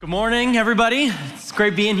Good morning, everybody. It's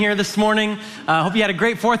great being here this morning. I hope you had a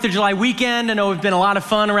great 4th of July weekend. I know it's been a lot of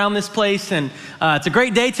fun around this place, and it's a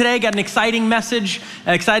great day today. Got an exciting message.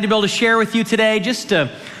 Excited to be able to share with you today. Just to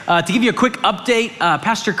give you a quick update,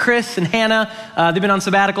 Pastor Chris and Hannah, they've been on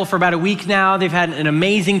sabbatical for about a week now. They've had an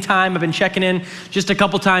amazing time. I've been checking in just a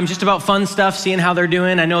couple times, just about fun stuff, seeing how they're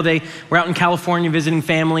doing. I know they were out in California visiting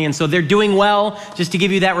family, and so they're doing well. Just to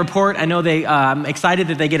give you that report, I know I'm excited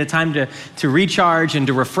that they get a time to recharge and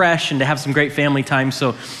to refresh and to have some great family time.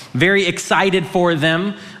 So very excited for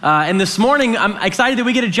them. And this morning, I'm excited that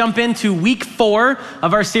we get to jump into week 4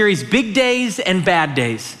 of our series, Big Days and Bad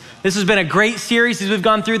Days. This has been a great series as we've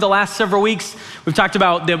gone through the last several weeks. We've talked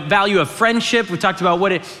about the value of friendship. We've talked about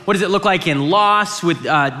what does it look like in loss, with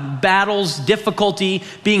battles, difficulty,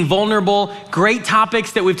 being vulnerable. Great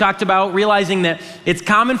topics that we've talked about, realizing that it's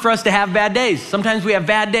common for us to have bad days. Sometimes we have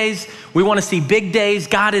bad days. We want to see big days.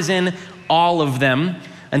 God is in all of them.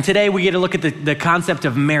 And today we get to look at the concept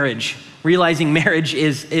of marriage. Realizing marriage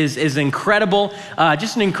is incredible,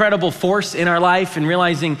 just an incredible force in our life, and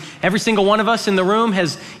realizing every single one of us in the room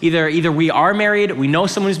has either we are married, we know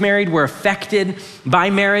someone who's married, we're affected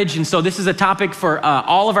by marriage. And so this is a topic for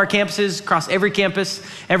all of our campuses, across every campus,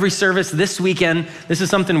 every service this weekend. This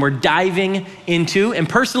is something we're diving into. And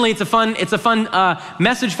personally, it's a fun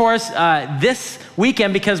message for us this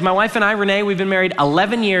weekend, because my wife and I, Renee, we've been married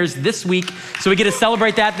 11 years this week. So we get to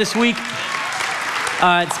celebrate that this week.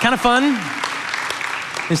 It's kind of fun.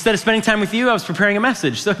 Instead of spending time with you, I was preparing a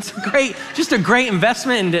message. So it's just a great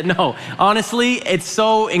investment. And no, honestly, it's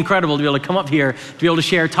so incredible to be able to come up here, to be able to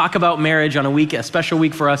share, talk about marriage on a special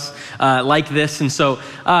week for us like this. And so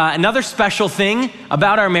another special thing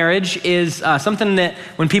about our marriage is something that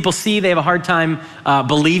when people see, they have a hard time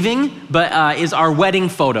believing, but is our wedding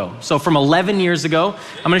photo. So from 11 years ago,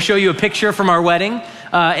 I'm gonna show you a picture from our wedding.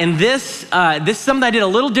 And this is something I did a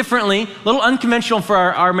little differently, a little unconventional for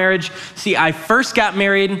our marriage. See, I first got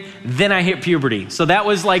married, then I hit puberty. So that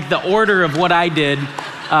was like the order of what I did,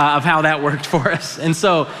 of how that worked for us. And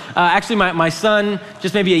so actually my son,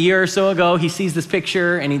 just maybe a year or so ago, he sees this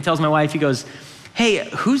picture and he tells my wife, he goes, "Hey,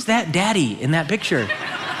 who's that daddy in that picture?"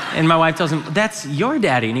 And my wife tells him, "That's your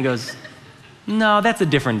daddy." And he goes, "No, that's a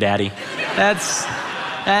different daddy.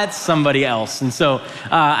 That's somebody else." And so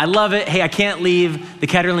I love it. Hey, I can't leave the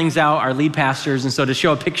Ketterlings out, our lead pastors. And so to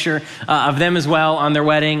show a picture of them as well on their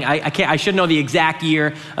wedding, I should know the exact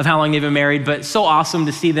year of how long they've been married, but so awesome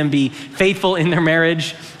to see them be faithful in their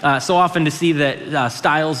marriage. So often to see that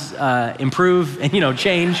styles improve and,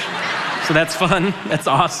 change. So that's fun. That's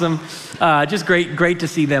awesome. Just great to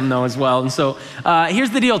see them though as well. And so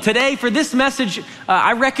here's the deal. Today for this message,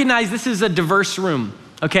 I recognize this is a diverse room.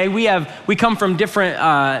 Okay, we come from different,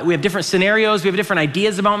 we have different scenarios, we have different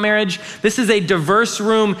ideas about marriage. This is a diverse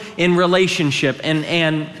room in relationship.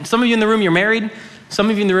 And some of you in the room, you're married.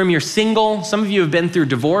 Some of you in the room, you're single. Some of you have been through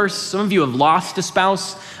divorce. Some of you have lost a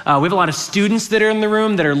spouse. We have a lot of students that are in the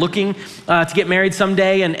room that are looking to get married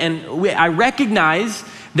someday. I recognize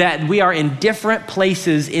that we are in different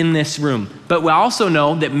places in this room. But we also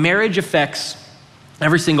know that marriage affects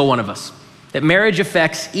every single one of us. That marriage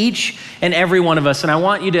affects each and every one of us. And I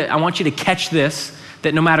want you to catch this,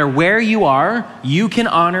 that no matter where you are, you can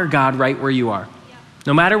honor God right where you are.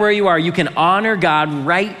 No matter where you are, you can honor God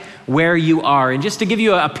right where you are. And just to give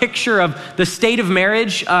you a picture of the state of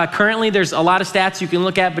marriage, currently there's a lot of stats you can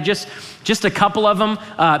look at, but just a couple of them.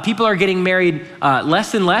 People are getting married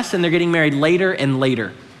less and less, and they're getting married later and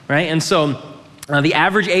later, right? And so the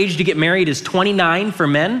average age to get married is 29 for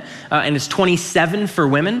men, and it's 27 for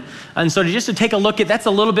women. And so to take a look at, that's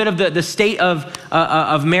a little bit of the state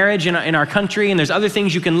of marriage in our country, and there's other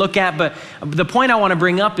things you can look at, but the point I want to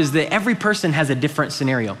bring up is that every person has a different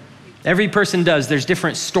scenario. Every person does. There's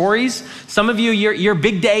different stories. Some of you, your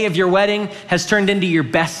big day of your wedding has turned into your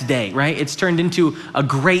best day, right? It's turned into a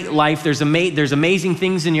great life. There's amazing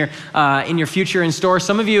things in your future in store.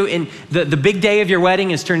 Some of you, in the big day of your wedding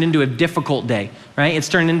has turned into a difficult day, right? It's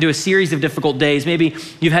turned into a series of difficult days. Maybe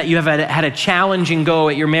you have had a challenging go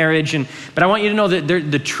at your marriage, but I want you to know that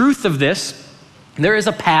the truth of this, there is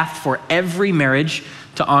a path for every marriage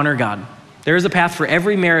to honor God. There is a path for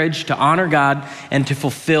every marriage to honor God and to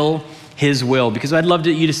fulfill His will, because I'd love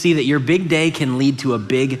you to see that your big day can lead to a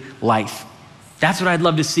big life. That's what I'd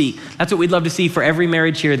love to see. That's what we'd love to see for every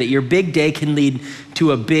marriage here, that your big day can lead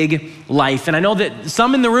to a big life. And I know that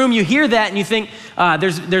some in the room, you hear that and you think,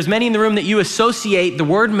 there's many in the room that you associate the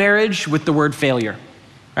word marriage with the word failure.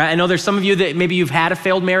 Right? I know there's some of you that maybe you've had a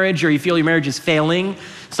failed marriage, or you feel your marriage is failing.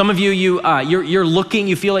 Some of you, you're looking,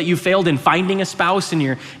 you feel like you failed in finding a spouse and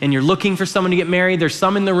you're looking for someone to get married. There's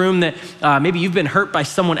some in the room that maybe you've been hurt by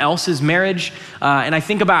someone else's marriage. And I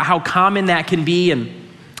think about how common that can be. And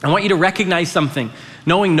I want you to recognize something.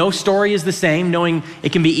 Knowing no story is the same, knowing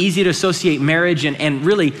it can be easy to associate marriage and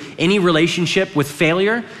really any relationship with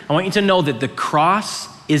failure. I want you to know that the cross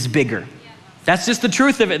is bigger. That's just the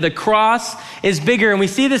truth of it. The cross is bigger. And we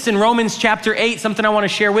see this in Romans chapter 8, something I want to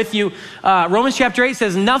share with you. Romans chapter 8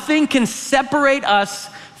 says, nothing can separate us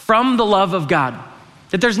from the love of God.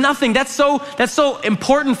 That there's nothing, that's so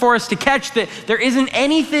important for us to catch, that there isn't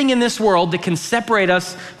anything in this world that can separate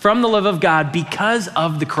us from the love of God because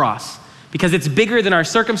of the cross. Because it's bigger than our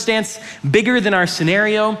circumstance, bigger than our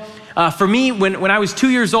scenario. For me, when I was 2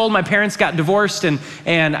 years old, my parents got divorced, and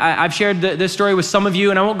I've shared this story with some of you,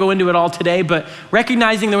 and I won't go into it all today, but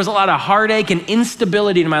recognizing there was a lot of heartache and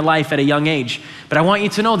instability in my life at a young age. But I want you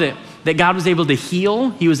to know that God was able to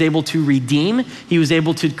heal, He was able to redeem, He was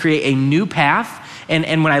able to create a new path.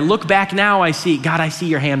 And when I look back now, I see, God, I see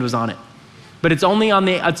your hand was on it. But it's only on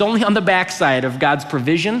the backside of God's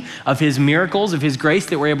provision, of His miracles, of His grace,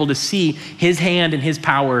 that we're able to see His hand and His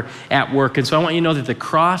power at work. And so I want you to know that the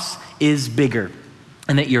cross is bigger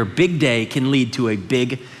and that your big day can lead to a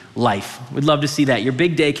big life. We'd love to see that. Your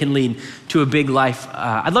big day can lead to a big life.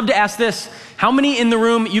 I'd love to ask this. How many in the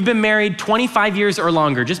room, you've been married 25 years or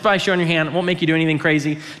longer? Just by showing your hand, it won't make you do anything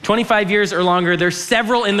crazy. 25 years or longer. There's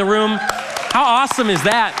several in the room. How awesome is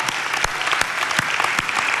that?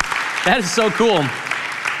 That is so cool.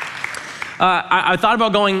 I thought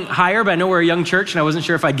about going higher, but I know we're a young church and I wasn't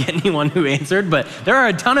sure if I'd get anyone who answered, but there are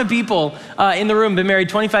a ton of people in the room been married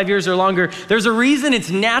 25 years or longer. There's a reason it's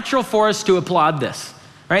natural for us to applaud this,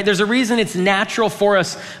 right? There's a reason it's natural for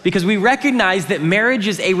us because we recognize that marriage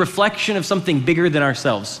is a reflection of something bigger than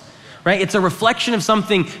ourselves. Right? It's a reflection of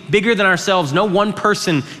something bigger than ourselves. No one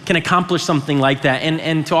person can accomplish something like that.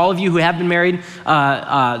 And to all of you who have been married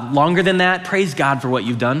longer than that, praise God for what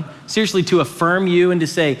you've done. Seriously, to affirm you and to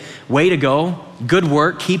say, way to go, good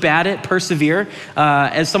work, keep at it, persevere.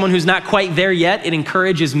 As someone who's not quite there yet, it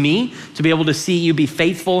encourages me to be able to see you be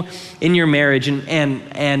faithful in your marriage.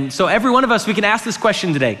 And so every one of us, we can ask this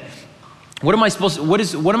question today. What am I supposed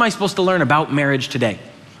to learn about marriage today?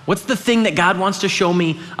 What's the thing that God wants to show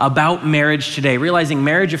me about marriage today? Realizing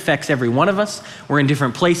marriage affects every one of us. We're in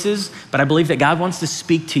different places, but I believe that God wants to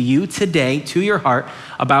speak to you today, to your heart,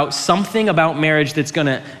 about something about marriage that's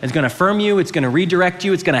gonna affirm you, it's gonna redirect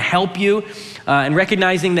you, it's gonna help you, and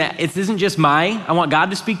recognizing that it isn't just I want God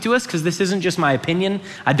to speak to us because this isn't just my opinion.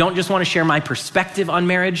 I don't just want to share my perspective on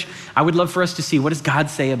marriage. I would love for us to see, what does God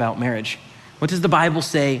say about marriage? What does the Bible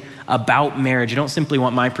say about marriage? I don't simply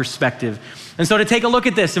want my perspective. And so to take a look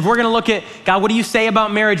at this, if we're gonna look at, God, what do you say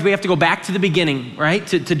about marriage? We have to go back to the beginning, right?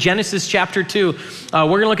 To Genesis chapter 2. We're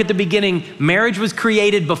gonna look at the beginning. Marriage was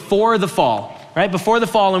created before the fall, right? Before the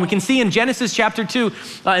fall. And we can see in Genesis chapter 2,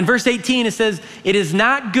 in verse 18, it says, "It is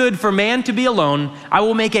not good for man to be alone. I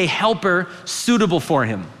will make a helper suitable for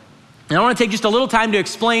him." And I want to take just a little time to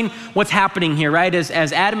explain what's happening here, right?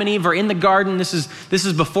 As Adam and Eve are in the garden, this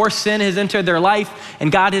is before sin has entered their life,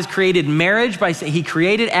 and God has created marriage by saying He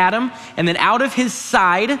created Adam, and then out of his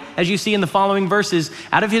side, as you see in the following verses,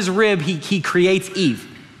 out of his rib, he creates Eve.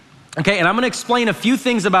 Okay, and I'm going to explain a few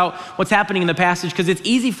things about what's happening in the passage because it's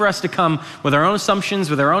easy for us to come with our own assumptions,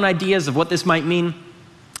 with our own ideas of what this might mean.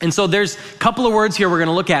 And so there's a couple of words here we're going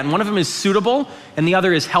to look at, and one of them is suitable, and the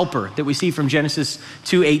other is helper that we see from Genesis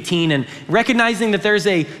 2:18. And recognizing that there's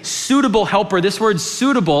a suitable helper, this word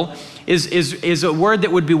suitable is a word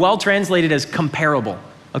that would be well translated as comparable.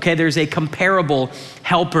 Okay, there's a comparable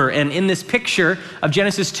helper. And in this picture of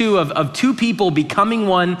Genesis 2, of two people becoming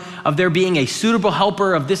one, of there being a suitable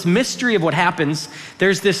helper, of this mystery of what happens,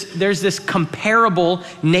 there's this comparable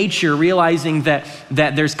nature, realizing that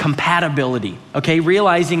there's compatibility, okay?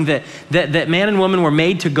 Realizing that man and woman were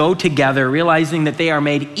made to go together, realizing that they are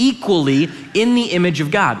made equally in the image of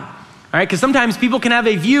God. All right, because sometimes people can have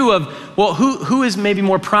a view of, well, who is maybe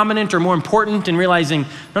more prominent or more important, and realizing,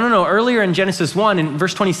 no. Earlier in Genesis 1, in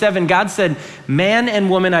verse 27, God said, "Man and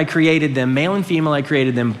woman I created them, male and female I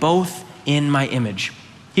created them, both in my image."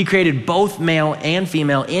 He created both male and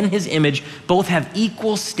female in His image. Both have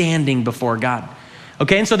equal standing before God.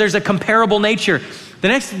 Okay, and so there's a comparable nature.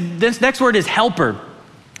 This next word is helper.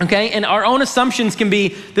 Okay, and our own assumptions can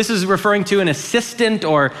be, this is referring to an assistant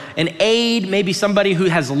or an aide, maybe somebody who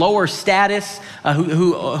has lower status,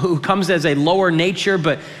 who comes as a lower nature,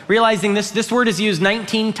 but realizing this word is used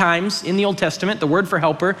 19 times in the Old Testament, the word for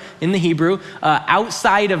helper in the Hebrew,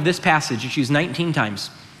 outside of this passage, it's used 19 times.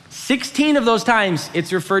 16 of those times,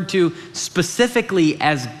 it's referred to specifically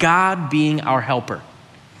as God being our helper.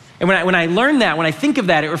 And when I learn that, when I think of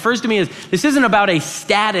that, it refers to me as this isn't about a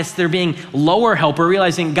status, there being lower helper,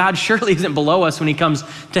 realizing God surely isn't below us when he comes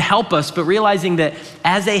to help us, but realizing that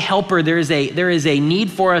as a helper, there is a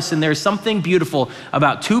need for us, and there's something beautiful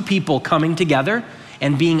about two people coming together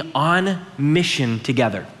and being on mission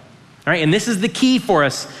together. All right, and this is the key for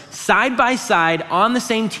us, side by side, on the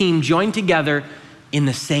same team, joined together in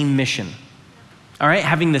the same mission. All right,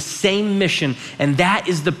 having the same mission, and that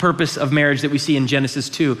is the purpose of marriage that we see in Genesis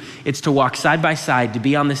 2. It's to walk side by side, to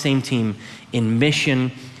be on the same team in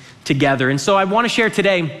mission together. And so I want to share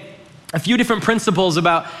today a few different principles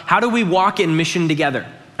about how do we walk in mission together.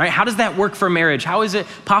 All right, how does that work for marriage? How is it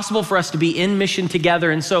possible for us to be in mission together?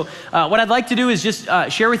 And so what I'd like to do is just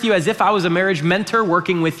share with you as if I was a marriage mentor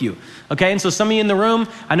working with you. Okay, and so some of you in the room,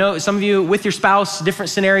 I know some of you with your spouse, different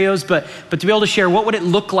scenarios, but to be able to share what would it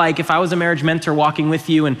look like if I was a marriage mentor walking with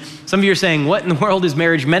you. And some of you are saying, what in the world is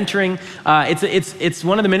marriage mentoring? It's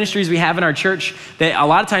one of the ministries we have in our church that a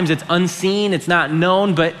lot of times it's unseen, it's not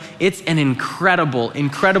known, but it's an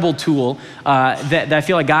incredible tool that I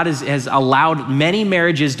feel like God has allowed many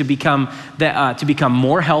marriages to become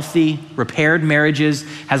more healthy, repaired marriages,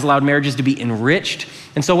 has allowed marriages to be enriched.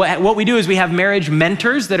 And so what we do is we have marriage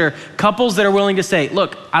mentors that are couples that are willing to say,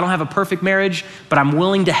 look, I don't have a perfect marriage, but I'm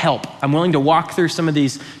willing to help. I'm willing to walk through some of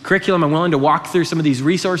these curriculum. I'm willing to walk through some of these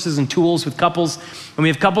resources and tools with couples. And we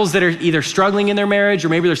have couples that are either struggling in their marriage, or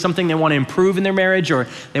maybe there's something they want to improve in their marriage, or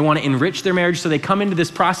they want to enrich their marriage. So they come into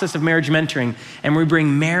this process of marriage mentoring, and we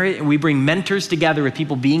bring mentors together with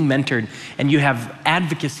people being mentored. And you have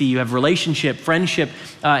advocacy, you have relationship, friendship.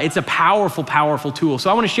 It's a powerful tool. So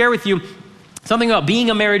I want to share with you something about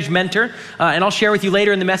being a marriage mentor, and I'll share with you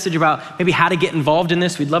later in the message about maybe how to get involved in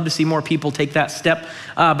this. We'd love to see more people take that step.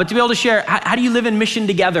 But to be able to share, how do you live in mission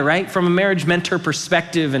together, right? From a marriage mentor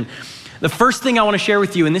perspective. And the first thing I want to share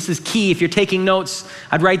with you, and this is key, if you're taking notes,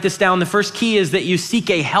 I'd write this down. The first key is that you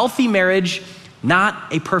seek a healthy marriage,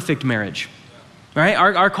 not a perfect marriage. All right,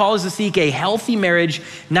 our call is to seek a healthy marriage,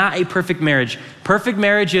 not a perfect marriage. Perfect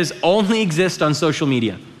marriages only exist on social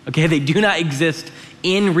media, okay? They do not exist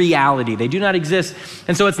in reality. They do not exist.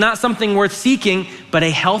 And so it's not something worth seeking, but a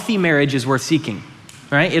healthy marriage is worth seeking,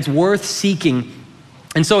 right? It's worth seeking.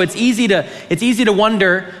 And so it's easy to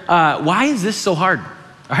wonder, why is this so hard?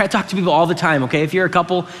 All right, I talk to people all the time, okay? If you're a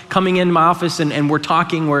couple coming into my office and we're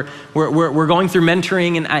talking, we're going through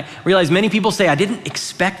mentoring, and I realize many people say, I didn't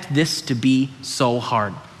expect this to be so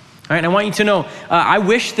hard. All right, and I want you to know, I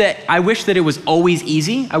wish that it was always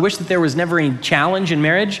easy. I wish that there was never any challenge in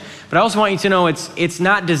marriage, but I also want you to know it's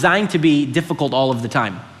not designed to be difficult all of the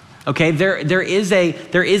time. Okay, there is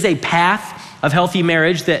a path of healthy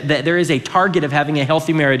marriage, that there is a target of having a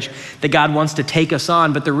healthy marriage that God wants to take us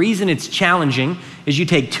on. But the reason it's challenging is you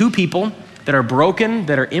take two people that are broken,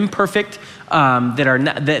 that are imperfect,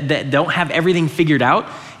 that don't have everything figured out,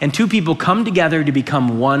 and two people come together to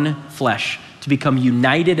become one flesh, to become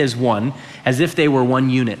united as one, as if they were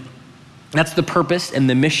one unit. That's the purpose and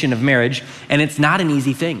the mission of marriage, and it's not an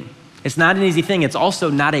easy thing. It's not an easy thing. It's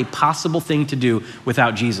also not a possible thing to do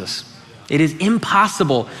without Jesus. It is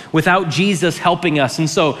impossible without Jesus helping us. And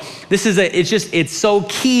so it's so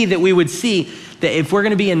key that we would see that if we're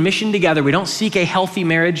gonna be in mission together, we don't seek a healthy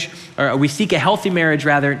marriage, or we seek a healthy marriage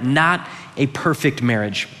rather, not a perfect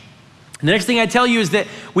marriage. And the next thing I tell you is that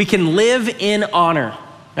we can live in honor.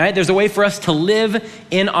 All right, there's a way for us to live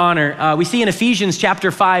in honor. We see in Ephesians chapter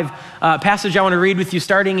 5, passage I want to read with you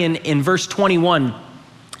starting in verse 21.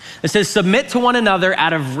 It says, submit to one another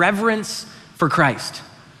out of reverence for Christ.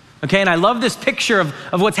 Okay, and I love this picture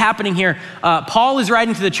of what's happening here. Paul is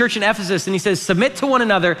writing to the church in Ephesus, and he says, submit to one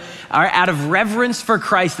another out of reverence for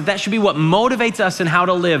Christ. That should be what motivates us in how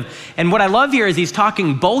to live. And what I love here is he's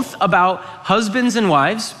talking both about husbands and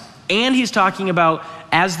wives, and he's talking about,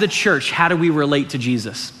 as the church, how do we relate to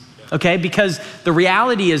Jesus? Okay, because the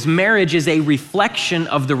reality is marriage is a reflection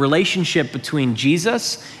of the relationship between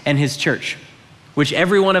Jesus and his church, which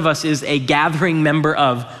every one of us is a gathering member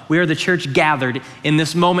of. We are the church gathered in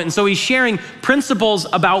this moment. And so he's sharing principles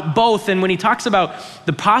about both. And when he talks about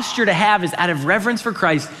the posture to have is out of reverence for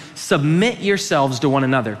Christ, submit yourselves to one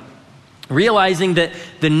another, realizing that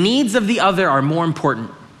the needs of the other are more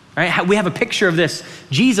important. Right? We have a picture of this.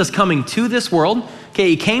 Jesus coming to this world. Okay,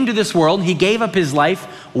 he came to this world. He gave up his life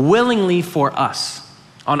willingly for us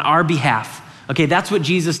on our behalf. Okay, that's what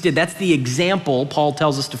Jesus did. That's the example Paul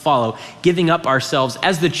tells us to follow, giving up ourselves.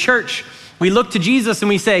 As the church, we look to Jesus and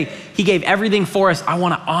we say, he gave everything for us. I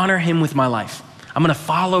want to honor him with my life. I'm gonna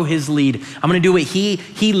follow his lead. I'm gonna do what he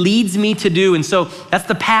leads me to do. And so that's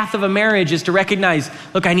the path of a marriage, is to recognize,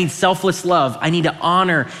 look, I need selfless love. I need to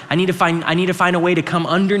honor. I need to find a way to come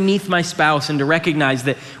underneath my spouse and to recognize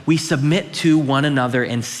that we submit to one another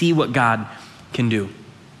and see what God can do.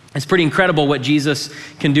 It's pretty incredible what Jesus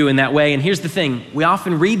can do in that way. And here's the thing, we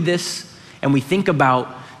often read this and we think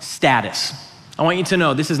about status. I want you to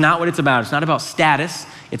know this is not what it's about. It's not about status,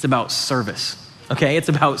 it's about service. Okay, it's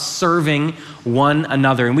about serving one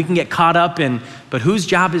another. And we can get caught up in, but whose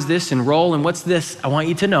job is this and role and what's this? I want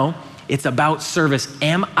you to know it's about service.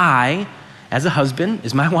 Am I, as a husband,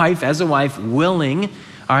 is my wife as a wife willing,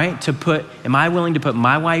 am I willing to put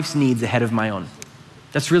my wife's needs ahead of my own?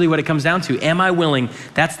 That's really what it comes down to. Am I willing?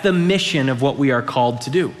 That's the mission of what we are called to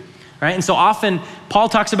do. Right? And so often, Paul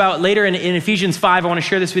talks about later in Ephesians 5, I want to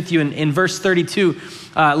share this with you in verse 32.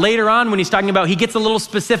 Later on, when he's talking about, he gets a little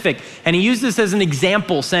specific, and he uses this as an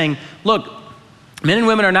example, saying, look, men and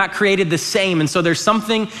women are not created the same, and so there's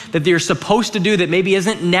something that you're supposed to do that maybe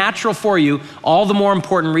isn't natural for you, all the more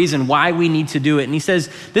important reason why we need to do it. And he says,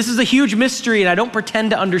 this is a huge mystery, and I don't pretend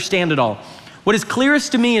to understand it all. What is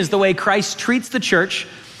clearest to me is the way Christ treats the church.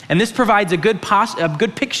 And this provides a good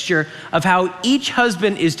picture of how each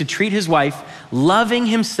husband is to treat his wife, loving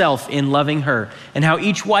himself in loving her, and how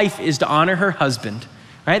each wife is to honor her husband.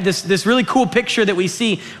 Right? This really cool picture that we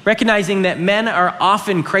see, recognizing that men are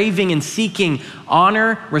often craving and seeking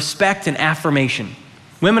honor, respect, and affirmation.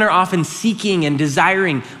 Women are often seeking and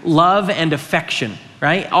desiring love and affection.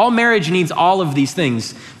 Right? All marriage needs all of these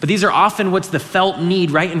things, but these are often what's the felt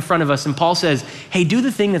need right in front of us. And Paul says, hey, do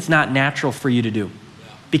the thing that's not natural for you to do.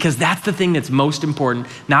 Because that's the thing that's most important,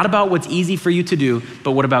 not about what's easy for you to do,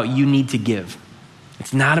 but what about you need to give.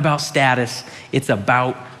 It's not about status, it's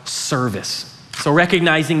about service. So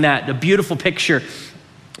recognizing that, a beautiful picture,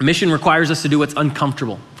 mission requires us to do what's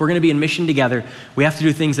uncomfortable. If we're gonna be in mission together, we have to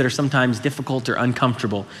do things that are sometimes difficult or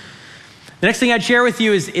uncomfortable. The next thing I'd share with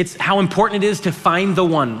you is it's how important it is to find the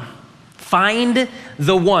one. Find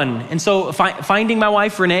the one. And so finding my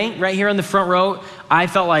wife, Renee, right here in the front row, I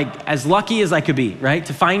felt like as lucky as I could be, right?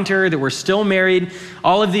 To find her, that we're still married,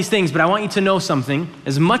 all of these things. But I want you to know something.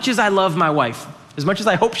 As much as I love my wife, as much as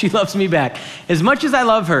I hope she loves me back, as much as I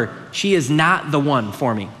love her, she is not the one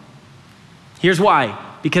for me. Here's why.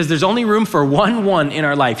 Because there's only room for one in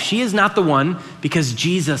our life. She is not the one because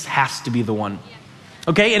Jesus has to be the one.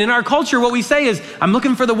 Okay, and in our culture, what we say is, I'm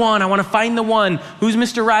looking for the one, I wanna find the one, who's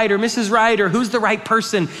Mr. Right or Mrs. Right, or who's the right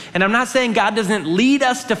person. And I'm not saying God doesn't lead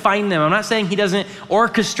us to find them. I'm not saying he doesn't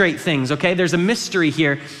orchestrate things, okay? There's a mystery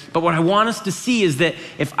here. But what I want us to see is that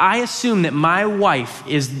if I assume that my wife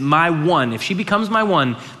is my one, if she becomes my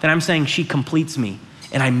one, then I'm saying she completes me.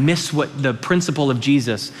 And I miss what the principle of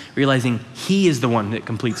Jesus, realizing he is the one that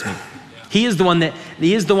completes me. He is the one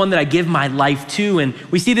that I give my life to. And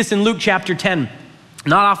we see this in Luke chapter 10.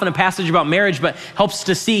 Not often a passage about marriage, but helps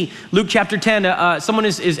to see. Luke chapter 10, someone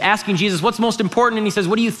is asking Jesus, what's most important? And he says,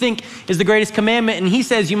 what do you think is the greatest commandment? And he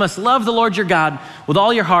says, you must love the Lord your God with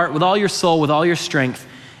all your heart, with all your soul, with all your strength,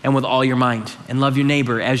 and with all your mind, and love your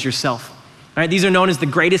neighbor as yourself. All right, these are known as the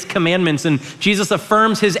greatest commandments, and Jesus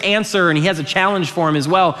affirms his answer, and he has a challenge for him as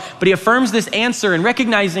well. But he affirms this answer and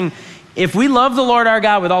recognizing if we love the Lord our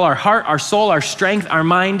God with all our heart, our soul, our strength, our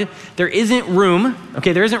mind, there isn't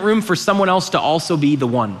room for someone else to also be the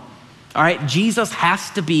one. All right, Jesus has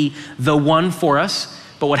to be the one for us.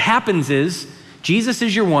 But what happens is Jesus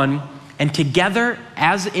is your one, and together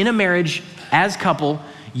as in a marriage, as couple,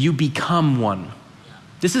 you become one.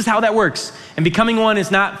 This is how that works. And becoming one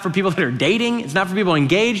is not for people that are dating. It's not for people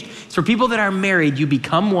engaged. It's for people that are married. You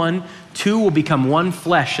become one. Two will become one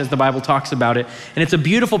flesh, as the Bible talks about it. And it's a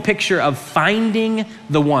beautiful picture of finding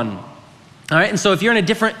the one. All right, and so if you're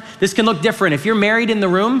this can look different. If you're married in the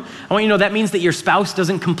room, I want you to know that means that your spouse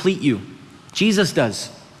doesn't complete you. Jesus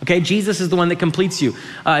does. Okay, Jesus is the one that completes you.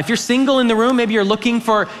 If you're single in the room, maybe you're looking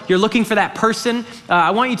for that person.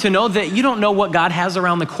 I want you to know that you don't know what God has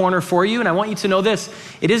around the corner for you. And I want you to know this,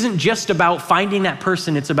 it isn't just about finding that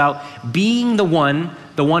person. It's about being the one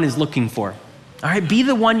is looking for. All right, be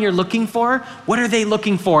the one you're looking for. What are they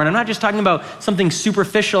looking for? And I'm not just talking about something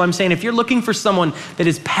superficial. I'm saying if you're looking for someone that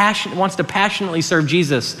is wants to passionately serve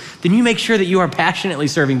Jesus, then you make sure that you are passionately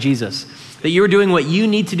serving Jesus. That you're doing what you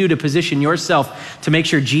need to do to position yourself to make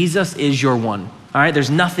sure Jesus is your one. All right, there's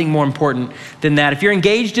nothing more important than that. If you're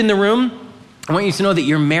engaged in the room, I want you to know that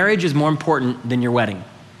your marriage is more important than your wedding.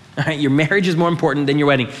 All right, your marriage is more important than your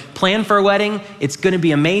wedding. Plan for a wedding. It's gonna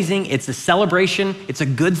be amazing. It's a celebration. It's a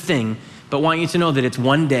good thing. But I want you to know that it's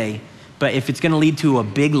one day. But if it's gonna lead to a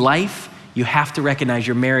big life, you have to recognize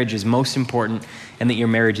your marriage is most important and that your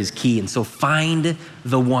marriage is key. And so find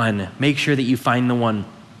the one. Make sure that you find the one.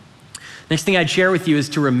 Next thing I'd share with you is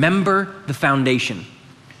to remember the foundation.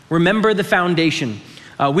 Remember the foundation.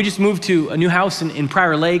 We just moved to a new house in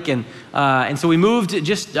Prior Lake, and so we moved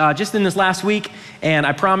just in this last week. And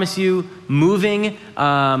I promise you, moving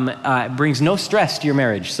brings no stress to your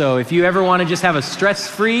marriage. So if you ever want to just have a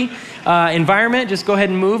stress-free environment, just go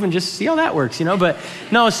ahead and move and just see how that works, But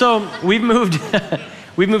no, so we've moved,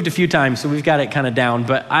 we've moved a few times, so we've got it kind of down.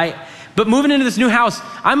 But moving into this new house,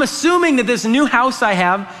 I'm assuming that this new house I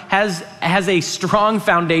have has a strong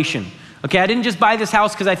foundation. Okay, I didn't just buy this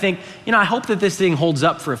house because I think, I hope that this thing holds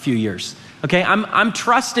up for a few years. Okay, I'm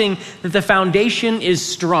trusting that the foundation is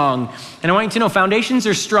strong. And I want you to know foundations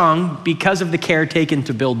are strong because of the care taken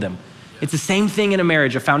to build them. It's the same thing in a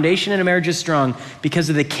marriage. A foundation in a marriage is strong because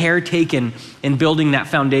of the care taken in building that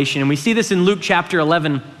foundation. And we see this in Luke chapter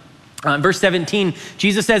 11, verse 17.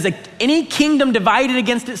 Jesus says, any kingdom divided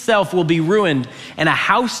against itself will be ruined, and a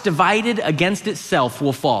house divided against itself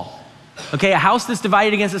will fall. Okay, a house that's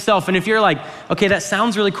divided against itself. And if you're like, okay, that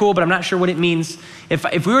sounds really cool, but I'm not sure what it means.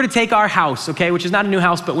 If we were to take our house, okay, which is not a new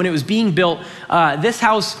house, but when it was being built, this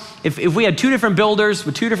house, if we had two different builders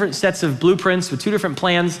with two different sets of blueprints, with two different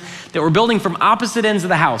plans that were building from opposite ends of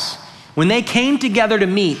the house, when they came together to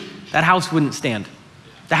meet, that house wouldn't stand.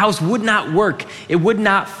 The house would not work. It would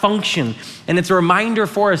not function. And it's a reminder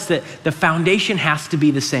for us that the foundation has to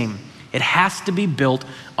be the same. It has to be built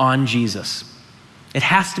on Jesus. It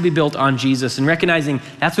has to be built on Jesus, and recognizing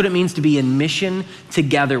that's what it means to be in mission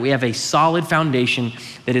together. We have a solid foundation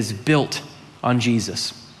that is built on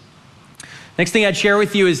Jesus. Next thing I'd share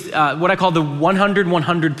with you is what I call the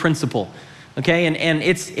 100-100 principle. Okay, and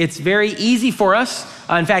it's very easy for us.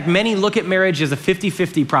 In fact, many look at marriage as a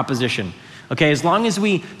 50-50 proposition. Okay, as long as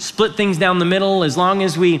we split things down the middle, as long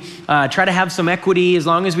as we try to have some equity, as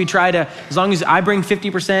long as I bring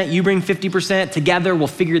 50%, you bring 50%, together we'll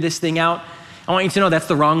figure this thing out. I want you to know that's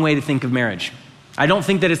the wrong way to think of marriage. I don't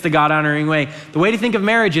think that it's the God-honoring way. The way to think of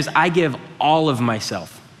marriage is I give all of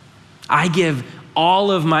myself. I give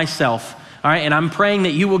all of myself, all right? And I'm praying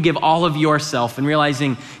that you will give all of yourself and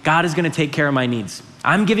realizing God is going to take care of my needs.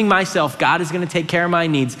 I'm giving myself, God is going to take care of my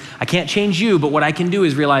needs. I can't change you, but what I can do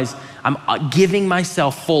is realize I'm giving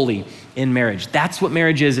myself fully in marriage. That's what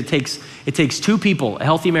marriage is. It takes two people, a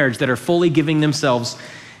healthy marriage, that are fully giving themselves.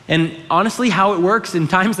 And honestly, how it works in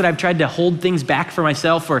times that I've tried to hold things back for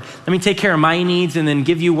myself, or let me take care of my needs and then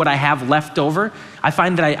give you what I have left over, I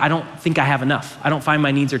find that I don't think I have enough. I don't find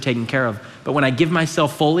my needs are taken care of. But when I give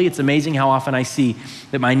myself fully, it's amazing how often I see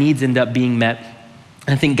that my needs end up being met.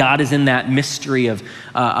 And I think God is in that mystery of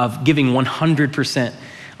giving 100%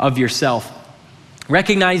 of yourself.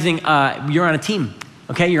 Recognizing you're on a team.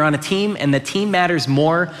 Okay, you're on a team, and the team matters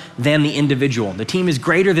more than the individual. The team is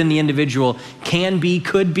greater than the individual, can be,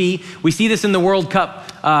 could be. We see this in the World Cup.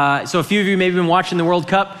 So a few of you may have been watching the World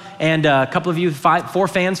Cup, and a couple of you, 4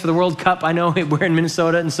 fans for the World Cup. I know we're in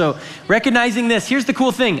Minnesota, and so recognizing this, here's the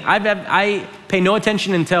cool thing. I pay no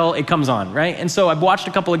attention until it comes on, right? And so I've watched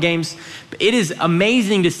a couple of games. It is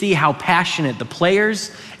amazing to see how passionate the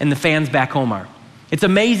players and the fans back home are. It's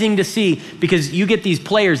amazing to see because you get these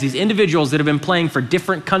players, these individuals that have been playing for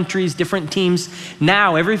different countries, different teams.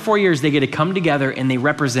 Now, every 4 years, they get to come together and they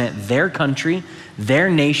represent their country, their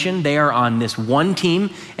nation. They are on this one team,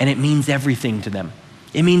 and it means everything to them.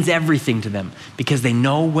 It means everything to them because they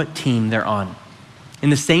know what team they're on. And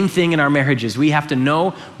the same thing in our marriages. We have to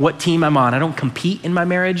know what team I'm on. I don't compete in my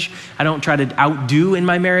marriage. I don't try to outdo in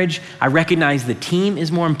my marriage. I recognize the team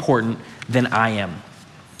is more important than I am.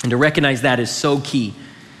 And to recognize that is so key.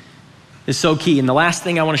 It's so key. And the last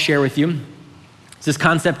thing I want to share with you is this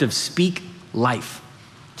concept of speak life.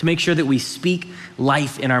 To make sure that we speak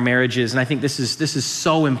life in our marriages. And I think this is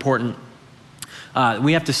so important.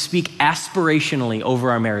 We have to speak aspirationally over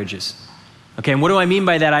our marriages. Okay, and what do I mean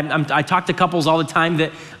by that? I talk to couples all the time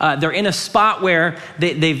that they're in a spot where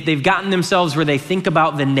they've gotten themselves where they think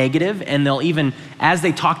about the negative, and they'll even, as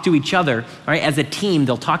they talk to each other, right, as a team,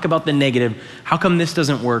 they'll talk about the negative. How come this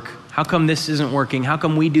doesn't work? How come this isn't working? How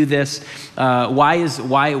come we do this? This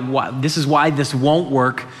is why this won't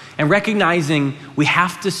work. And recognizing we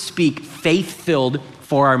have to speak faith-filled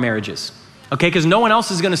for our marriages. Okay, because no one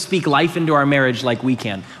else is going to speak life into our marriage like we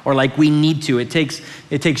can or like we need to. It takes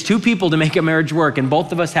two people to make a marriage work, and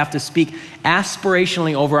both of us have to speak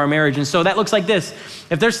aspirationally over our marriage. And so that looks like this.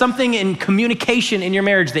 If there's something in communication in your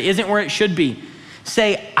marriage that isn't where it should be,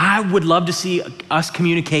 say, I would love to see us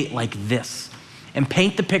communicate like this, and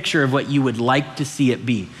paint the picture of what you would like to see it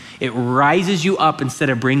be. It rises you up instead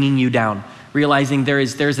of bringing you down. realizing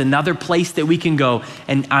there's another place that we can go,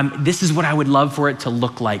 and this is what I would love for it to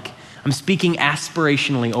look like. I'm speaking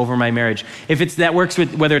aspirationally over my marriage. If that works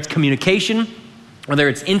with whether it's communication, whether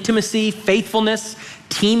it's intimacy, faithfulness,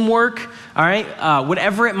 teamwork, all right,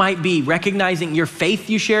 whatever it might be, recognizing your faith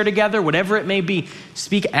you share together, whatever it may be,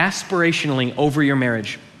 speak aspirationally over your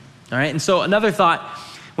marriage, all right? And so another thought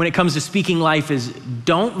when it comes to speaking life is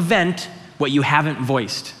don't vent what you haven't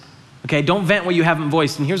voiced, okay? Don't vent what you haven't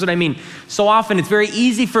voiced. And here's what I mean. So often it's very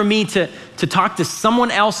easy for me to talk to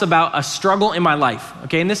someone else about a struggle in my life,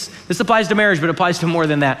 okay? And this applies to marriage, but it applies to more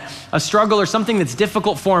than that. A struggle or something that's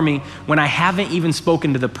difficult for me when I haven't even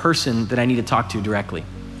spoken to the person that I need to talk to directly.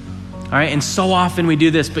 All right, and so often we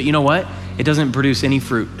do this, but you know what? It doesn't produce any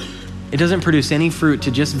fruit. It doesn't produce any fruit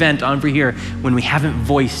to just vent over here when we haven't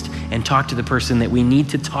voiced and talked to the person that we need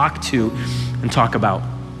to talk to and talk about.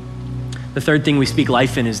 The third thing we speak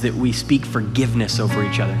life in is that we speak forgiveness over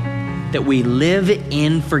each other, that we live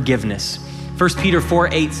in forgiveness. 1 Peter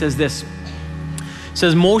 4:8 says this. It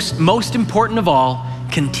says, most important of all,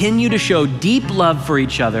 continue to show deep love for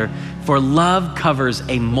each other, for love covers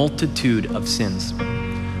a multitude of sins.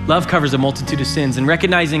 Love covers a multitude of sins, and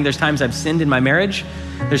recognizing there's times I've sinned in my marriage,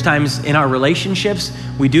 there's times in our relationships,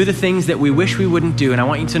 we do the things that we wish we wouldn't do. And I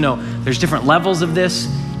want you to know there's different levels of this,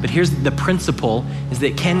 but here's the principle is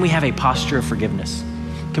that can we have a posture of forgiveness?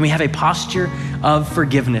 Can we have a posture of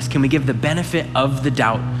forgiveness? Can we give the benefit of the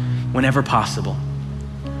doubt whenever possible?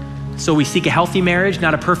 So we seek a healthy marriage,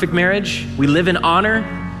 not a perfect marriage. We live in honor.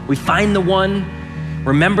 We find the one,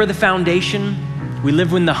 remember the foundation. We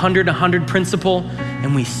live in the 100-100 principle,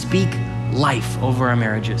 and we speak life over our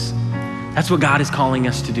marriages. That's what God is calling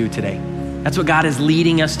us to do today. That's what God is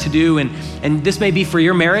leading us to do. And this may be for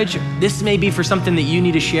your marriage. This may be for something that you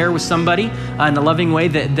need to share with somebody in a loving way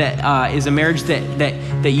that is a marriage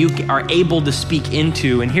that you are able to speak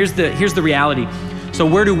into. And here's the reality. So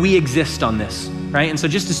where do we exist on this, right? And so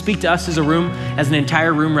just to speak to us as a room, as an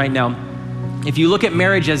entire room right now, if you look at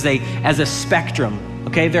marriage as a spectrum,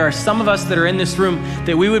 okay, there are some of us that are in this room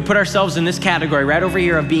that we would put ourselves in this category right over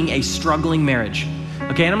here of being a struggling marriage.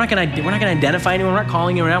 Okay, and we're not gonna identify anyone, we're not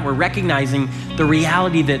calling anyone out, we're recognizing the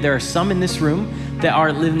reality that there are some in this room that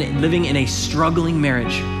are living in a struggling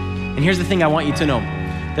marriage. And here's the thing I want you to know,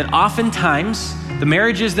 that oftentimes the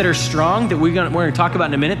marriages that are strong, that we're gonna talk about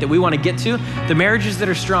in a minute, that we wanna get to, the marriages that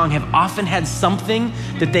are strong have often had something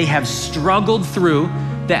that they have struggled through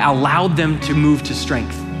that allowed them to move to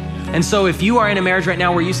strength. And so if you are in a marriage right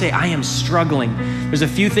now where you say, I am struggling, there's a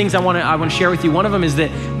few things I want to share with you. One of them is that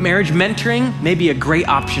marriage mentoring may be a great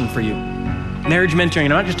option for you. Marriage mentoring,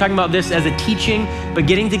 and I'm not just talking about this as a teaching, but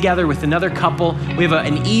getting together with another couple. We have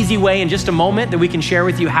an easy way in just a moment that we can share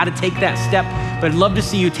with you how to take that step. But I'd love to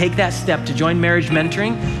see you take that step to join marriage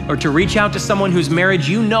mentoring or to reach out to someone whose marriage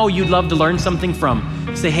you know you'd love to learn something from.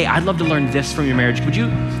 Say, hey, I'd love to learn this from your marriage.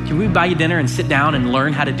 Can we buy you dinner and sit down and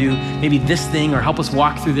learn how to do maybe this thing or help us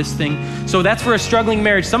walk through this thing? So that's for a struggling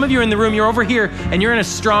marriage. Some of you are in the room, you're over here and you're in a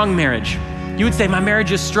strong marriage. You would say, my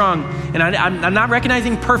marriage is strong. And I'm not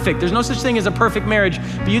recognizing perfect. There's no such thing as a perfect marriage,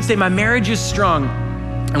 but you'd say, my marriage is strong.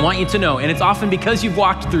 I want you to know, and it's often because you've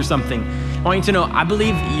walked through something. I want you to know, I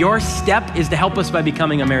believe your step is to help us by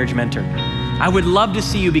becoming a marriage mentor. I would love to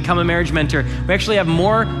see you become a marriage mentor. We actually have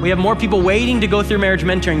more people waiting to go through marriage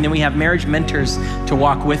mentoring than we have marriage mentors to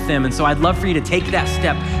walk with them. And so I'd love for you to take that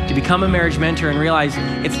step to become a marriage mentor and realize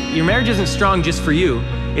your marriage isn't strong just for you.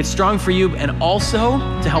 It's strong for you and also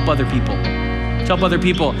to help other people. To help other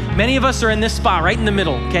people. Many of us are in this spot right in the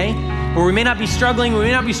middle, okay? Where we may not be struggling, we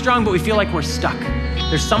may not be strong, but we feel like we're stuck.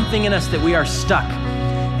 There's something in us that we are stuck.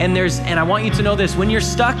 And I want you to know this, when you're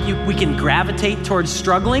stuck, we can gravitate towards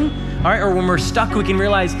struggling, all right? Or when we're stuck, we can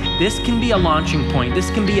realize this can be a launching point. This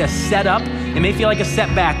can be a setup. It may feel like a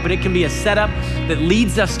setback, but it can be a setup that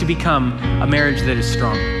leads us to become a marriage that is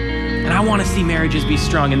strong. And I want to see marriages be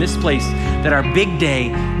strong in this place, that our big day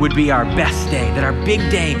would be our best day, that our big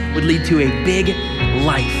day would lead to a big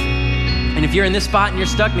life. And if you're in this spot and you're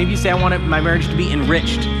stuck, maybe you say, I want my marriage to be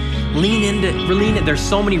enriched. Lean in. There's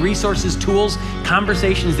so many resources, tools,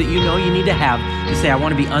 conversations that you know you need to have to say, I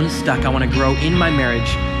want to be unstuck. I want to grow in my marriage.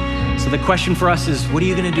 So the question for us is, what are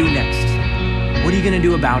you going to do next? What are you going to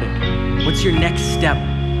do about it? What's your next step?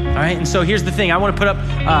 All right, and so here's the thing. I want to put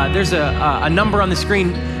up, there's a number on the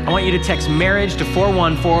screen. I want you to text marriage to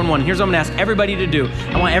 41411. Here's what I'm going to ask everybody to do.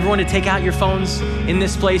 I want everyone to take out your phones in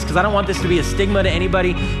this place because I don't want this to be a stigma to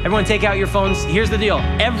anybody. Everyone take out your phones. Here's the deal.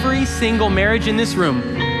 Every single marriage in this room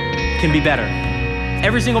can be better.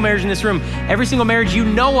 every single marriage in this room, every single marriage you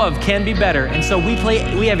know of can be better. And so we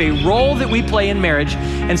have a role that we play in marriage.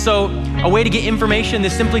 And so a way to get information,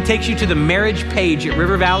 this simply takes you to the marriage page at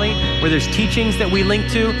River Valley, where there's teachings that we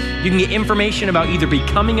link to. You can get information about either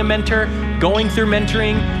becoming a mentor, going through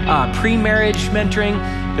mentoring, pre-marriage mentoring.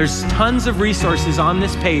 There's tons of resources on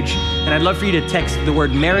this page, and I'd love for you to text the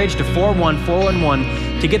word marriage to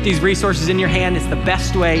 41411 to get these resources in your hand. It's the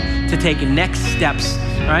best way to take next steps,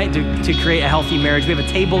 all right, to create a healthy marriage. We have a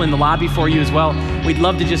table in the lobby for you as well. We'd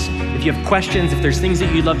love to just, if you have questions, if there's things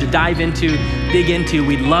that you'd love to dive into, dig into,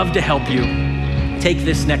 we'd love to help you take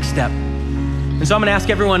this next step. And so I'm gonna ask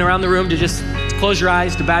everyone around the room to just close your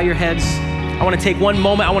eyes, to bow your heads. I wanna take one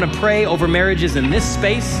moment, I wanna pray over marriages in this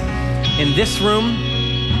space, in this room.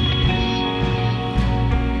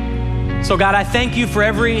 So God, I thank you for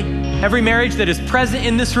every marriage that is present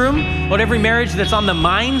in this room, Lord, every marriage that's on the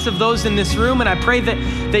minds of those in this room. And I pray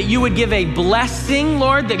that you would give a blessing,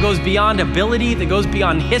 Lord, that goes beyond ability, that goes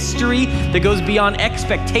beyond history, that goes beyond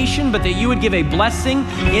expectation, but that you would give a blessing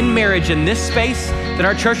in marriage in this space, that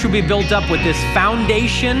our church would be built up with this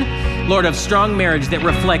foundation, Lord, of strong marriage that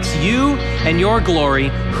reflects you and your glory,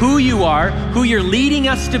 who you are, who you're leading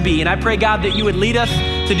us to be. And I pray, God, that you would lead us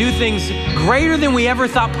to do things greater than we ever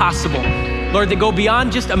thought possible. Lord, that go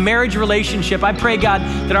beyond just a marriage relationship. I pray, God,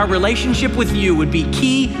 that our relationship with you would be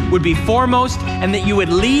key, would be foremost, and that you would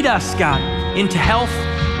lead us, God, into health,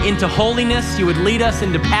 into holiness. You would lead us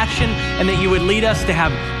into passion, and that you would lead us to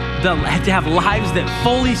have lives that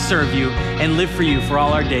fully serve you and live for you for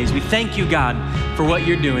all our days. We thank you, God, for what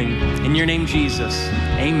you're doing. In your name, Jesus,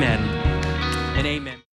 amen and amen.